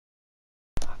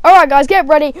Alright guys, get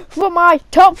ready for my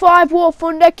top 5 War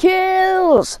Thunder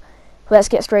kills. Let's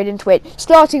get straight into it.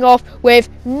 Starting off with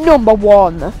number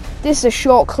 1. This is a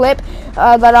short clip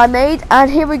that I made,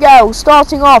 and here we go.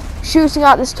 Starting off, shooting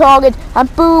at this target,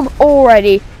 and boom,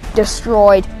 already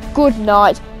destroyed. Good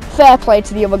night. Fair play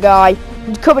to the other guy.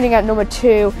 And coming in at number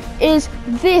 2 is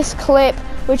this clip,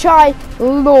 which I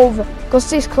love, because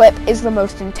this clip is the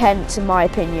most intense in my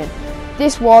opinion.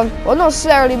 This one, well, not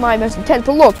necessarily my most intense,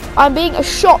 but look, I'm being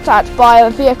shot at by a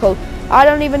vehicle. I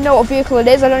don't even know what vehicle it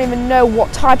is. I don't even know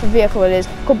what type of vehicle it is.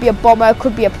 Could be a bomber,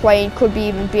 could be a plane, could be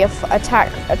even be a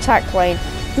attack plane.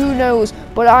 Who knows?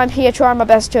 But I'm here trying my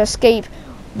best to escape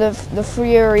the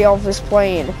fury of this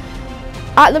plane.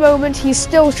 At the moment, he's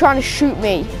still trying to shoot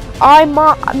me.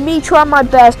 Me trying my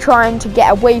best, trying to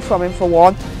get away from him for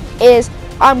one, is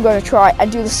I'm going to try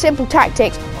and do the simple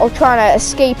tactics of trying to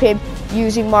escape him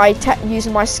using my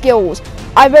skills.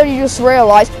 I've only just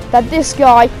realised that this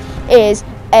guy is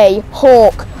a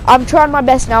hawk. I'm trying my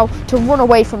best now to run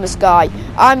away from this guy.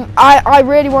 I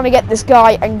really want to get this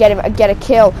guy and get a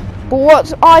kill. But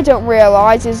what I don't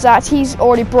realise is that he's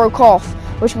already broke off,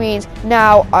 which means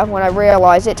now when I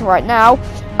realise it right now,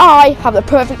 I have the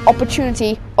perfect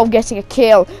opportunity of getting a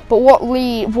kill. But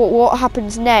what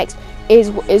happens next is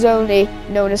only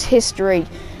known as history.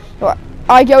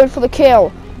 I go in for the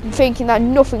kill, thinking that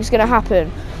nothing's gonna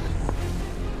happen.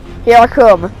 Here I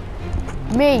come.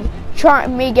 Me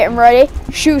getting ready,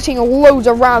 shooting loads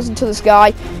of rounds into this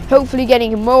guy, hopefully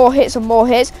getting more hits and more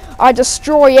hits. I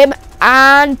destroy him,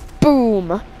 and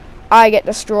boom, I get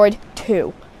destroyed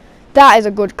too. That is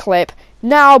a good clip.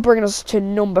 Now bringing us to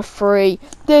number 3.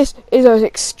 This is an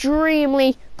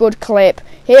extremely good clip.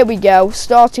 Here we go.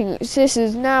 This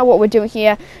is now what we're doing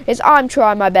here is I'm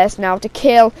trying my best now to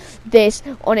kill this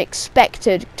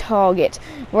unexpected target.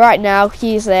 Right now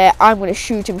he's there. I'm going to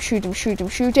shoot him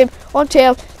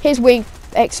until his wing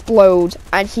explodes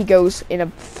and he goes in a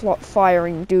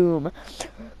firing doom.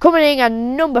 Coming in at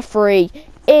number 3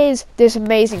 is this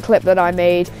amazing clip that I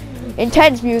made.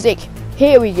 Intense music.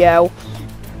 Here we go.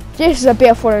 This is a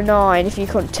BF-109, if you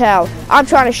couldn't tell. I'm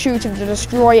trying to shoot him to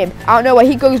destroy him. I don't know where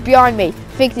he goes behind me,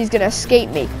 thinks he's going to escape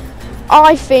me.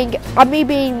 I think, me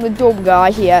being the dumb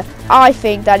guy here, I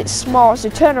think that it's smart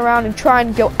to turn around and try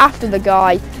and go after the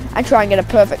guy and try and get a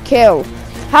perfect kill.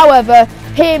 However,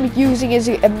 him using his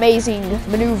amazing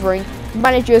maneuvering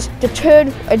manages to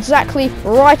turn exactly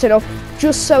right enough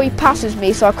just so he passes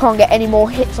me so I can't get any more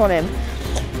hits on him.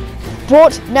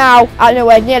 But now, I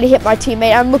know I nearly hit my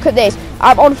teammate, and look at this.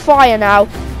 I'm on fire now.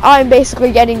 I'm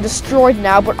basically getting destroyed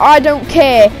now, but I don't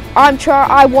care.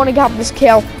 I want to have this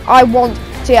kill. I want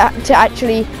to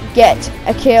actually get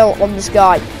a kill on this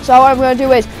guy. So what I'm going to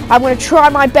do is, I'm going to try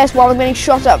my best while I'm getting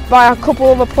shot at by a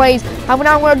couple of other planes. And what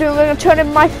I'm going to do, I'm going to turn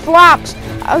in my flaps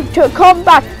to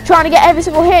combat, trying to get every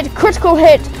single hit, critical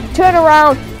hit, turn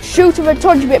around, shoot him a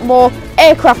touch bit more,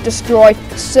 aircraft destroyed,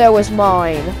 so is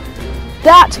mine.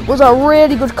 That was a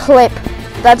really good clip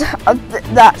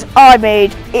that I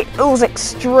made. It was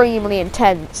extremely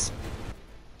intense.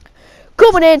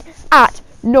 Coming in at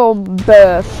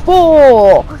number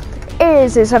 4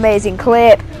 is this amazing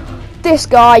clip. This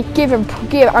guy,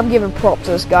 I'm giving props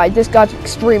to this guy. This guy's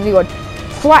extremely good.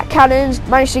 Flat cannons,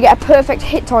 managed to get a perfect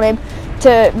hit on him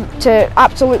to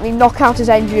absolutely knock out his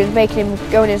engines, making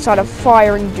him going inside a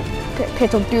firing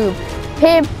pit of doom.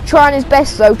 Him trying his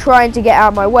best though, trying to get out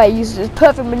of my way, uses his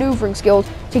perfect maneuvering skills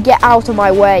to get out of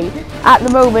my way. At the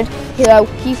moment,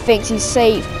 he thinks he's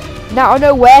safe. Now out of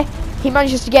nowhere, he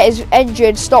manages to get his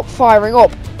engine stop firing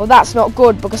up. Well, that's not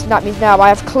good, because that means now I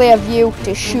have clear view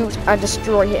to shoot and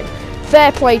destroy him.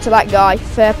 Fair play to that guy,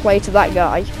 fair play to that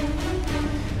guy.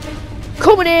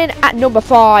 Coming in at number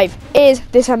 5 is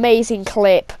this amazing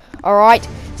clip. Alright,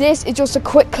 this is just a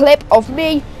quick clip of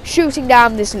me shooting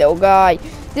down this little guy.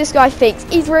 This guy thinks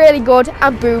he's really good,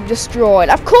 and boom, destroyed.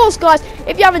 Of course, guys,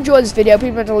 if you have enjoyed this video, please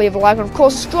remember to leave a like, and of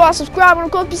course, subscribe, and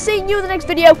of course, be seeing you in the next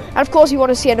video. And of course, if you want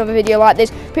to see another video like this,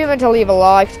 please remember to leave a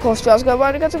like. Of course, subscribe,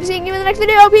 and of course, be seeing you in the next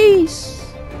video. Peace.